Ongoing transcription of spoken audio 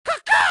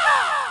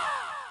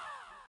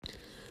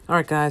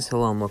Alright guys,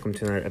 hello and welcome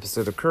to another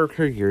episode of Kirk,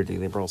 your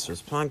daily Brawl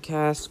Stars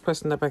podcast.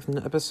 Question that back from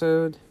the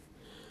episode.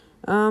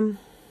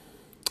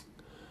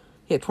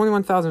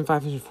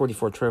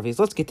 21,544 trophies.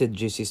 Let's get to the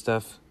juicy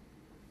stuff.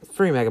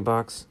 Free mega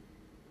box.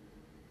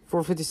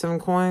 457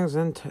 coins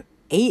and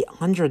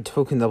 800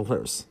 token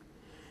doublers.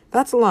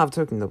 That's a lot of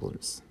token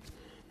doublers.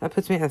 That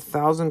puts me at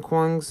 1,000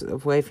 coins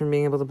away from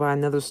being able to buy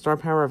another star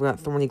power. I've got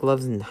Thorny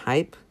Gloves and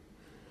Hype.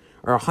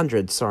 Or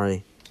 100,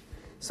 sorry.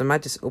 So I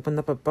might just open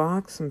up a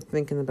box. I'm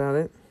thinking about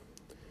it.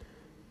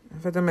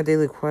 Have I done my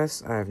daily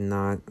quests? I have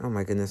not. Oh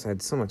my goodness, I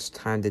had so much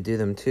time to do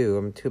them too.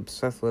 I'm too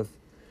obsessed with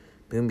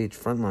Boom Beach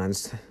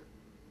Frontlines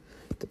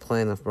to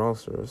play enough Brawl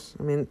Stars.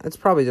 I mean, it's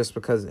probably just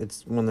because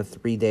it's one of the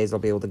 3 days I'll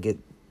be able to get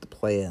to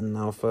play it in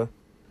alpha.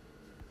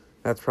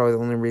 That's probably the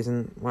only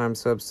reason why I'm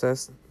so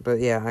obsessed.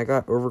 But yeah, I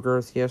got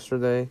Overgrowth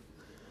yesterday.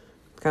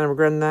 Kind of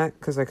regretting that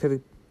because I could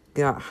have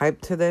got Hype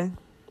today.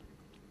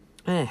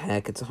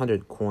 Heck, it's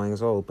 100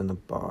 coins. I'll open the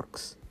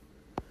box.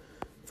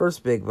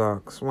 First big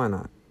box, why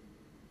not?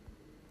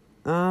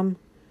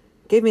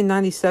 Gave me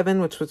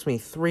 97, which puts me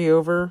 2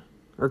 over.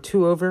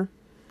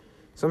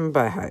 So I'm gonna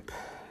buy Hype.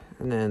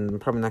 And then I'm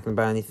probably not gonna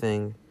buy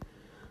anything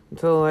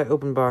until I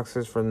open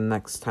boxes for the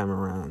next time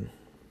around.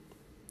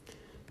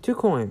 2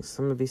 coins.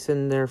 I'm gonna be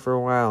sitting there for a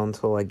while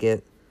until I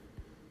get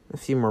a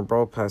few more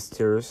Brawl Pass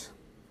tiers.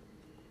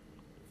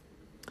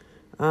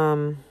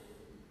 Let's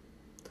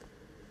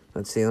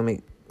see, let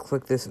me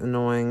click this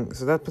annoying.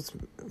 So that puts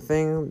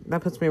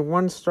me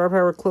 1 star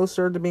power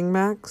closer to being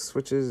max,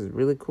 which is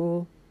really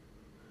cool.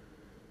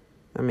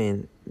 I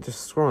mean,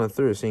 just scrolling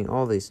through, seeing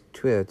all these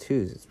 2 out of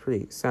 2s, it's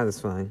pretty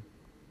satisfying.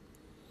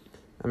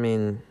 I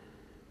mean,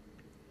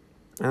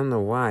 I don't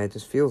know why, it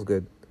just feels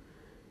good.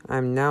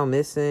 I'm now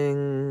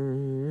missing,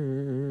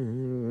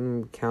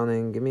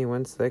 counting, give me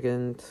 1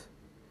 second,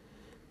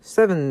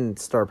 7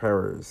 star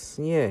powers,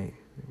 yay,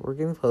 we're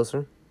getting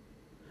closer.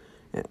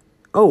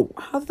 Oh,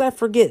 how did I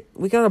forget?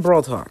 We got a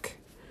Brawl Talk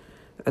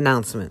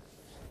announcement.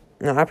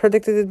 Now, I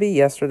predicted it to be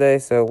yesterday,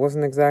 so it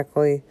wasn't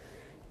exactly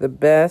the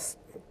best.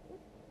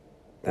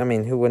 I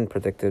mean, who wouldn't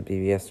predict it to be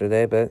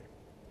yesterday, but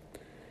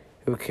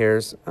who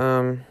cares?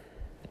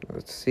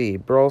 Let's see.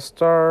 Brawl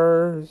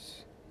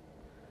Stars.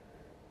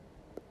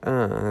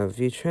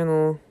 View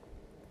channel.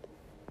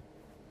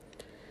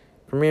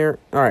 Premiere.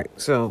 Alright,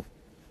 so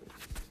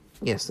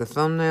yes, the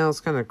thumbnail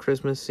is kind of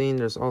Christmas scene.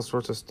 There's all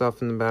sorts of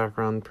stuff in the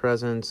background,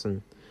 presents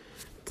and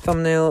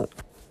thumbnail.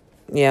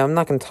 Yeah, I'm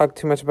not going to talk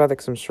too much about it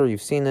because I'm sure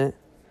you've seen it.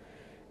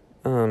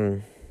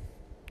 Brawl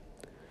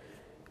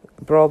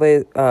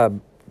Day,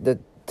 the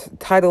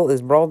title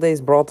is Brawl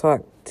Days Brawl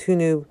Talk. 2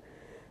 new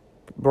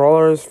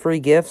brawlers, free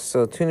gifts.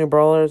 So 2 new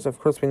brawlers. Of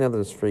course, we know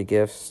there's free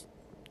gifts.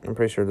 I'm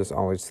pretty sure there's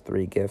always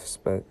 3 gifts,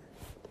 but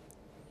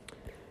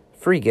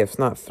free gifts,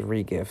 not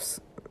 3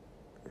 gifts.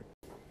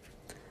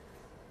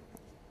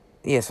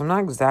 Yes, I'm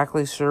not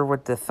exactly sure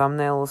what the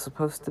thumbnail is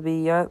supposed to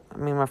be yet. I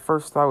mean, my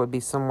first thought would be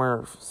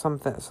someone from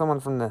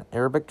the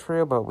Arabic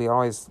trio, but we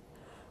all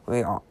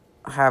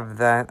have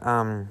that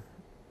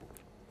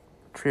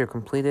trio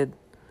completed.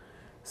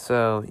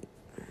 So,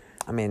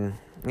 I mean,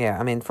 yeah,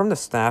 I mean, from the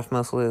staff,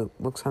 mostly it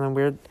looks kind of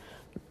weird.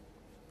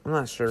 I'm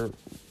not sure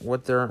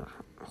what they're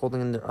holding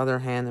in their other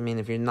hand. I mean,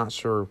 if you're not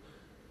sure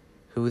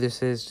who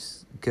this is,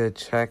 just go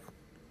check.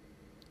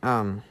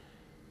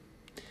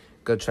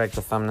 Go check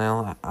the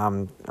thumbnail,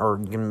 or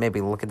you can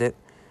maybe look at it.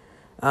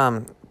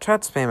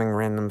 Chat spamming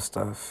random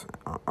stuff.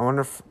 I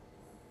wonder if,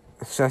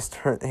 should I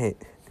start, hey,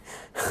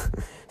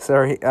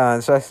 sorry,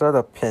 should I start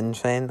a pin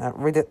chain? I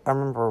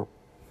remember,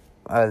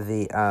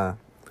 the,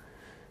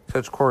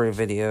 Coach Corey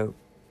video,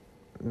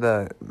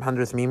 the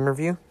 100th meme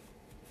review.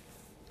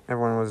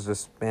 Everyone was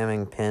just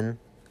spamming pin.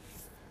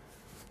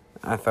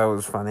 I thought it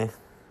was funny.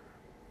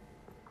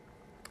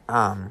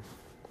 But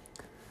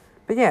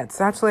yeah, it's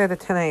actually at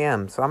 10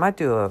 a.m., so I might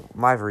do a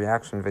live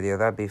reaction video.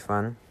 That'd be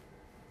fun.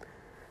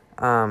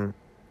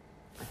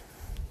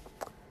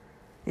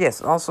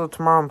 Yes, also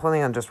tomorrow I'm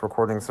planning on just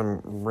recording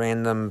some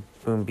random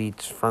Boom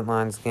Beach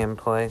Frontlines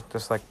gameplay.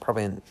 Just like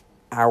probably an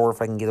hour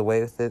if I can get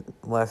away with it,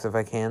 less if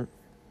I can.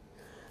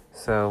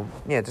 So,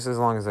 yeah, just as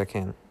long as I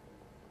can.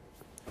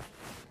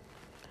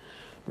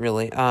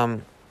 Really,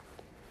 But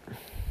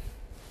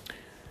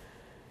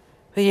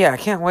yeah, I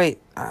can't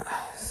wait.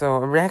 So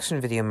a reaction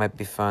video might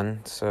be fun,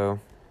 so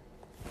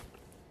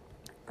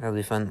that'll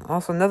be fun.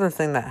 Also, another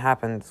thing that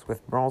happens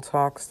with Brawl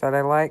Talks that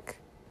I like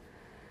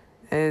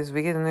is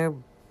we get a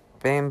new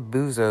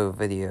Bamboozle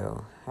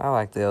video. I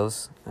like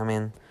those. I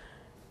mean,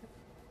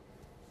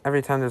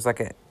 every time there's like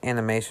an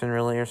animation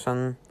really or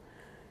something,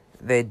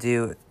 they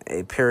do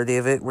a parody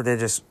of it where they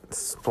just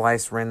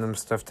splice random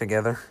stuff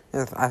together.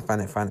 I find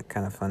it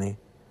kind of funny.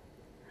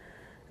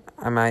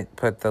 I might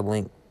put the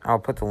link. I'll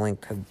put the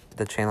link to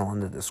the channel in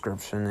the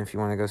description if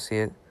you want to go see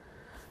it.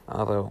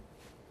 Although,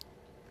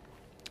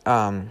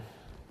 I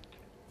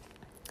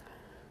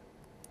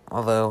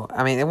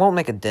mean, it won't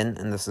make a dent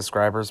in the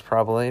subscribers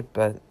probably,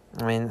 but,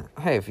 I mean,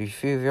 hey,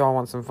 if y'all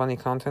want some funny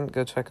content,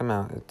 go check them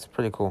out. It's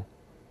pretty cool.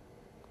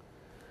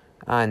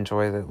 I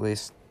enjoy it, at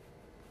least.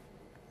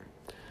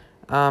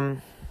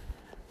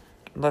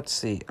 let's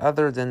see.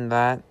 Other than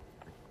that,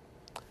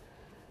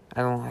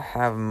 I don't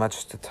have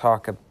much to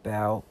talk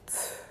about.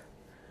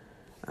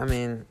 I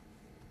mean,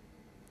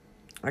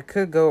 I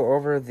could go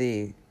over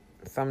the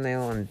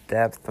thumbnail in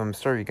depth. I'm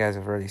sure you guys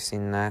have already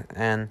seen that.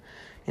 And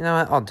you know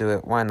what? I'll do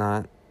it. Why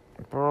not?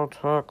 Brawl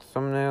Talk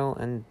thumbnail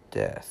in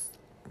depth.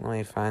 Let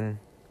me find...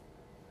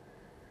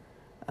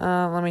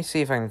 let me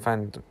see if I can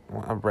find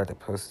a Reddit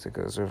post that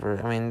goes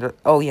over. I mean,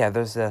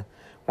 there's the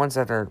ones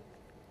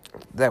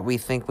that we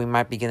think we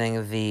might be getting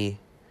the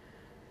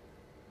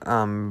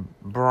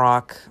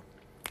Brock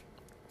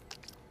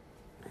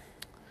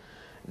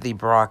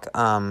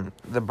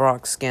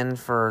skin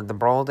for the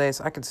Brawl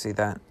Days. I could see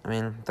that. I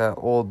mean, the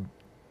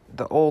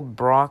old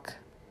Brock.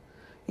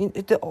 You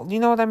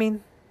know what I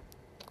mean?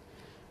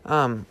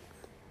 I'm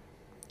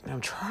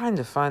trying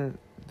to find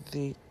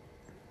the...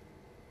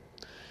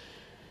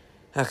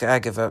 Okay, I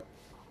give up.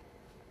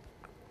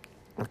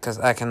 Because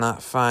I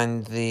cannot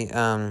find the,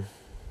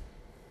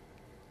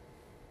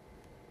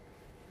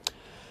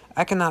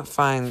 I cannot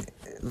find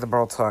the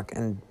Brawl Talk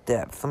in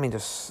depth. Let me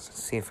just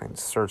see if I can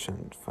search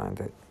and find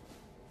it.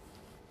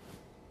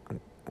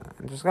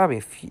 There's gotta be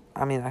a few...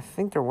 I mean, I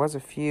think there was a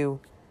few,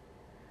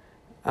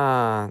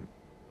 Brawl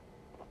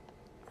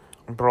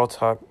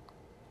Talk,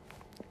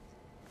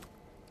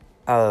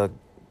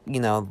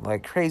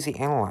 like Crazy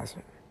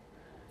Analyzer.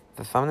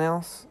 The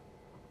thumbnails?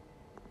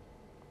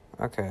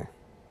 Okay.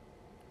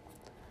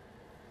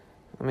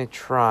 Let me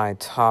try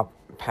top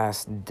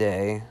past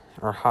day.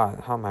 Or how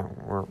am I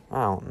work?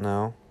 I don't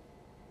know.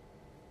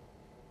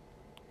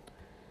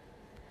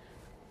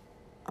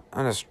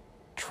 I'm just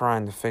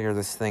trying to figure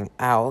this thing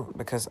out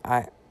because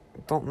I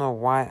don't know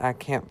why I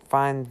can't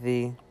find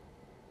the...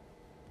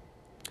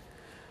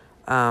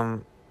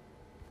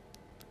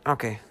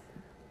 Okay.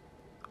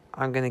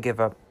 I'm gonna give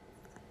up.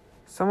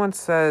 Someone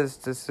says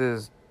this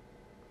is...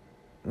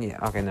 Yeah,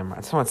 okay, never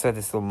mind. Someone said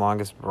this is the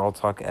longest Brawl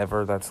Talk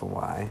ever. That's a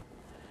lie.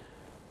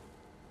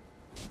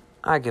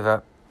 I give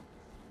up.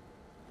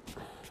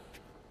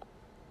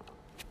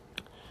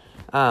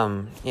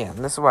 Yeah,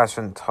 this is why I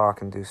shouldn't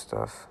talk and do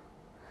stuff.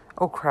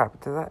 Oh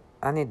crap,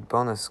 I need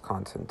bonus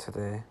content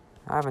today.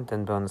 I haven't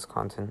done bonus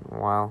content in a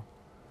while.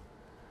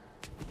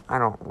 I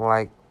don't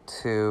like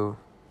to...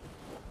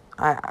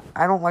 I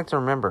don't like to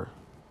remember.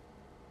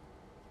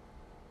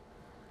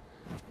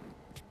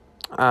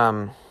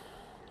 I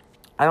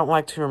don't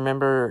like to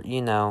remember,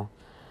 to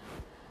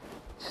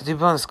do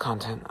bonus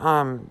content.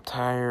 I'm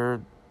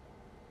tired.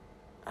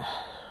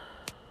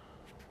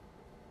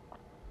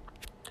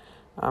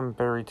 I'm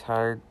very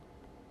tired.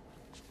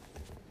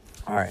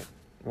 Alright,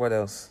 what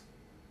else?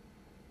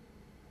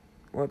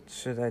 What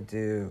should I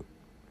do?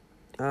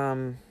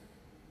 I'll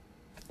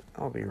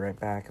be right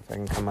back if I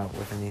can come up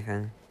with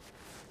anything.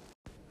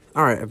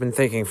 Alright, I've been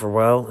thinking for a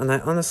while, and I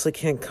honestly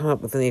can't come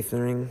up with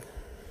anything.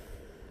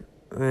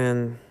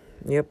 And,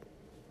 yep.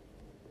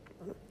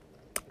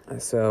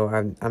 So,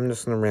 I'm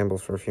just gonna ramble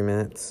for a few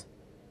minutes.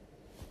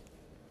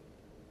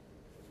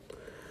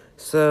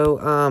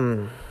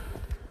 So,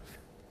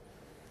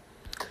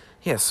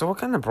 yeah, so what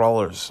kind of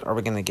brawlers are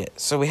we gonna get?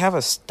 So we have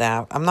a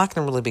staff. I'm not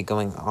gonna really be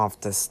going off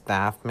the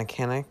staff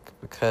mechanic,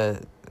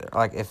 because,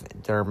 like, if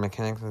their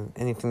mechanics have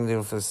anything to do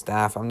with the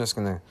staff, I'm just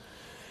gonna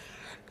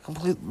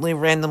completely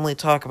randomly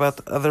talk about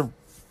the other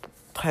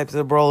types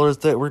of brawlers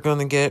that we're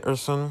gonna get, or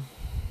something.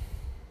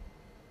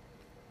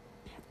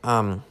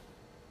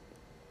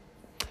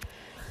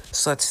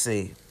 So let's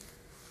see.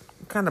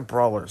 What kind of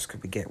brawlers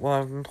could we get? Well,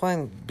 I've been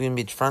playing Boom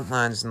Beach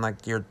Frontlines, and,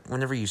 like,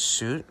 whenever you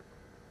shoot,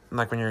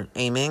 like, when you're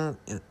aiming,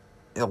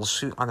 it'll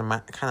shoot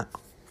automatic, kind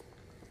of,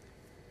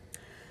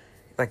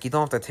 like, you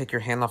don't have to take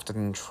your hand off the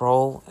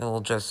control.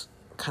 It'll just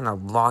kind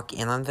of lock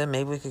in on them.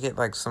 Maybe we could get,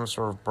 like, some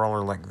sort of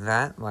brawler like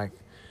that. Like,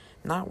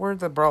 not where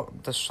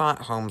the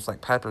shot homes,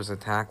 like Piper's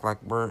attack, like,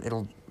 where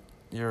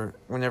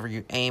whenever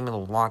you aim,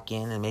 it'll lock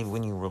in, and maybe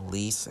when you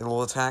release,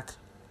 it'll attack.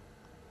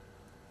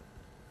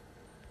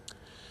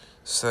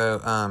 So,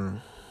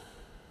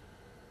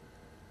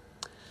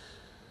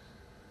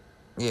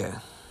 yeah.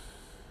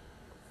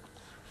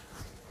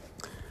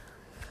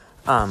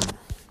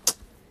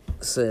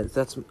 So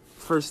that's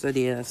first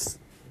idea.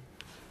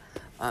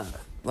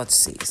 Let's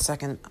see.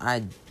 Second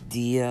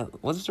idea.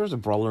 What if there's a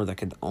brawler that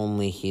could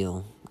only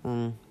heal?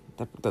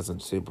 That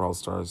doesn't suit Brawl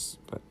Stars,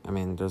 but I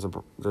mean, there's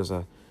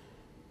a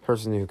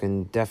person who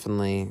can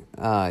definitely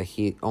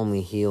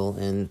only heal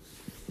in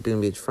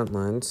Boom Beach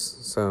Frontlines.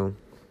 So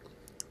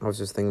I was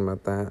just thinking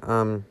about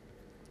that.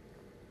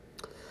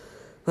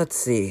 Let's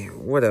see.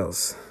 What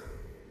else?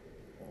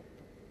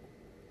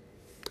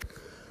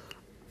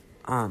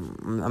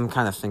 I'm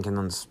kind of thinking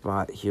on the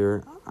spot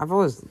here. I've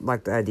always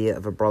liked the idea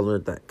of a brawler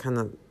that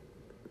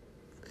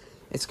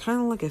it's kind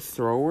of like a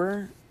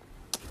thrower,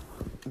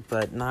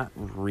 but not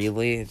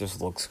really. It just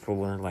looks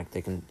cooler. Like,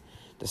 the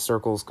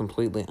circle's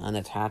completely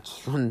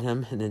unattached from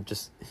them, and it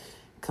just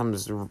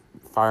comes,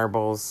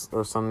 fireballs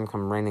or something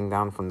come raining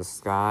down from the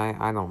sky.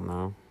 I don't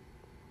know.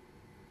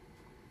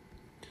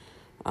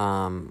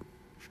 I'm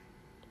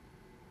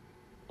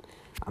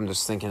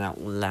just thinking out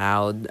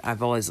loud.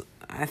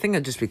 I think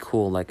it'd just be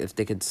cool, like, if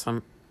they could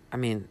I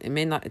mean,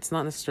 it's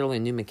not necessarily a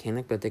new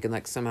mechanic, but they could,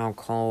 like, somehow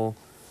call,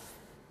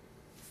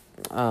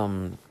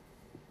 down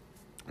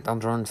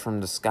drones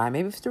from the sky.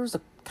 Maybe if there was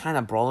a kind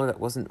of brawler that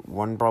wasn't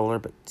one brawler,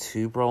 but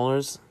two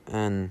brawlers,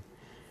 and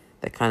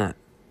they kind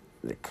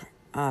of,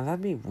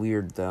 that'd be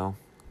weird, though.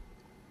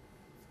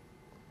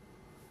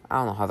 I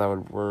don't know how that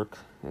would work.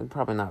 It would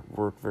probably not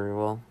work very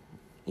well.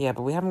 Yeah,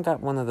 but we haven't got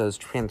one of those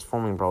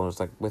transforming brawlers,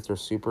 like, with their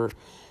super,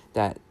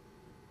 that,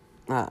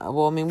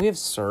 well, I mean, we have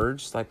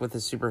Surge, like, with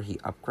the super he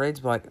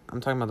upgrades, but, like,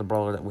 I'm talking about the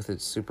brawler that with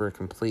its super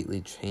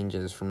completely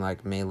changes from,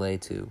 like, melee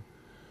to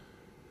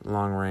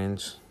long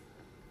range.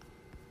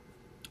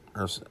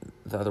 Or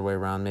the other way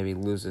around, maybe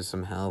loses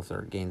some health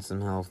or gains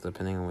some health,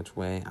 depending on which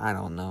way. I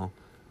don't know.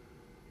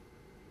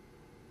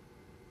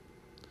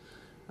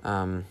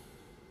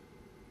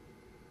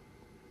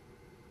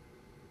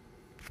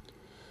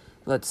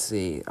 Let's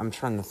see. I'm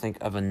trying to think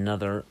of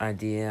another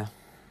idea.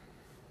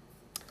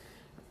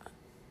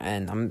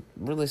 And I'm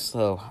really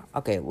slow.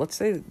 Okay, let's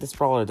say this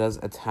brawler does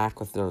attack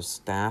with their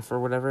staff or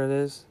whatever it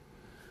is.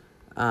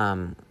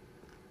 What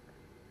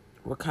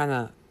kind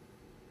of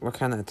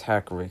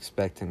attack are we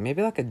expecting?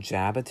 Maybe like a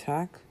jab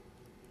attack?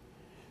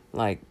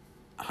 Like,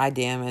 high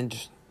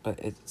damage, but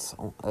it's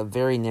a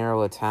very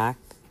narrow attack.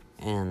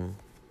 And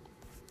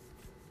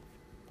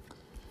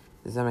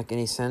does that make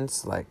any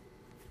sense? Like,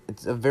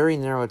 it's a very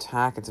narrow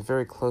attack, it's a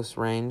very close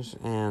range,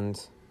 and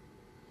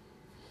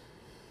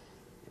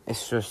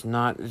it's just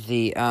not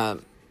the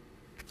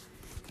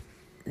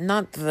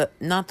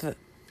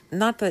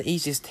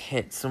easiest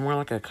hit. So more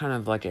like a kind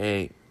of like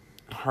a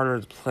harder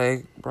to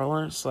play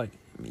brawler. It's like,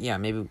 yeah,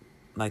 maybe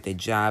like they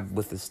jab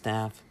with the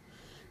staff.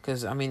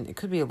 Because, I mean, it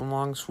could be a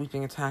long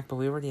sweeping attack, but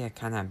we already had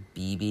kind of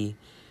BB.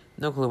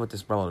 No clue what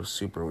this brawler's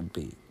super would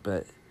be.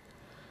 But,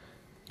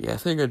 yeah, I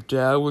think a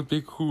jab would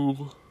be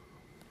cool.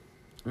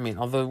 I mean,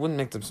 although it wouldn't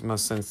make the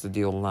most sense to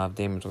deal a lot of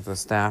damage with a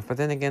staff. But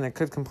then again, it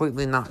could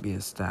completely not be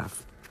a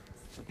staff.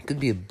 It could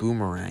be a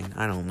boomerang.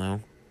 I don't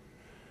know.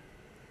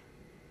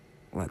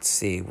 Let's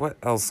see. What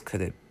else could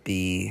it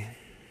be?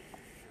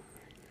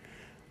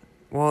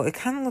 Well, it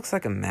kind of looks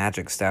like a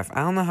magic staff.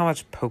 I don't know how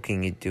much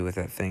poking you'd do with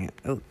that thing.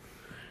 Oh,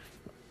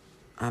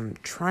 I'm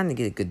trying to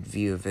get a good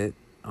view of it.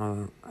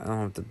 I don't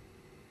have to...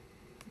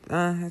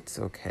 it's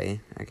okay,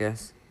 I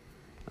guess.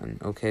 An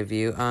okay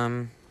view.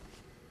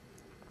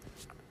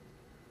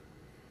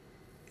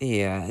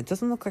 Yeah, it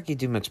doesn't look like you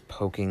do much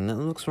poking. It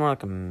looks more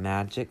like a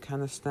magic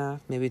kind of staff.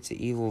 Maybe it's an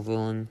evil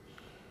villain.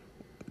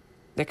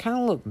 They kind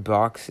of look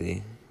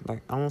boxy.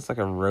 Like, almost like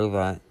a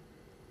robot.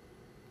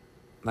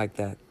 Like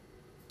that.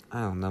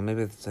 I don't know.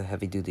 Maybe it's a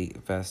heavy-duty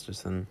vest or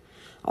something.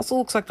 Also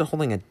looks like they're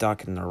holding a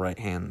duck in their right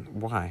hand.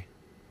 Why?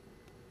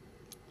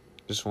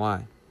 Just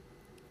why?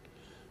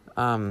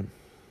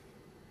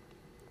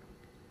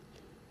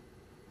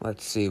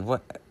 Let's see.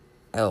 What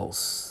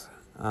else?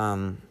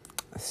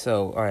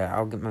 So, alright,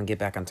 I'm gonna get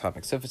back on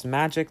topic. So if it's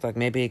magic, like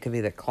maybe it could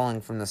be the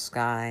calling from the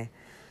sky,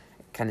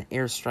 kind of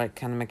airstrike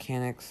kind of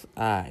mechanics.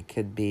 It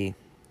could be,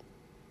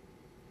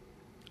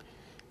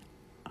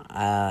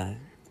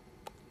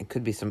 it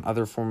could be some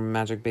other form of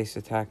magic-based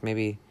attack,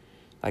 maybe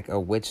like a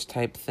witch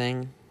type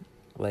thing,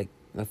 like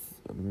a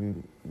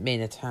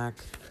main attack.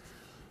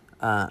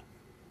 Like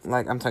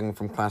I'm talking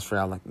from Clash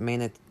Royale, like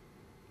main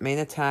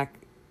attack.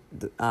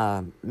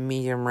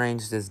 Medium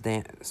range does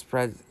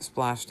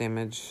splash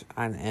damage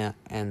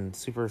and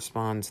super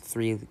spawns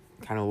 3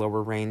 kind of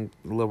lower range,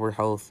 lower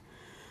health,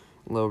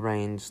 low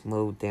range,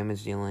 low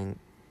damage dealing.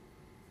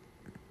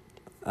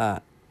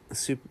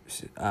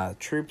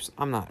 Troops,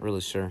 I'm not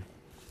really sure.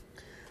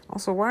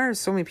 Also, why are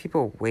so many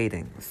people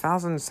waiting?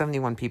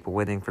 1,071 people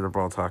waiting for the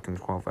Brawl Talk in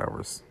 12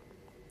 hours.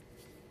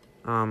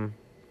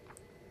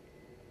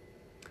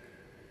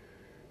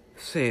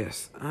 So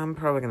yes, I'm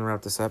probably going to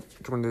wrap this up.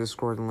 Join the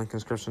Discord in link in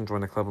description,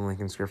 join the club in link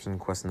in description,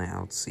 quest night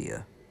out, see ya.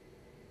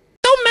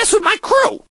 Don't mess with my crew!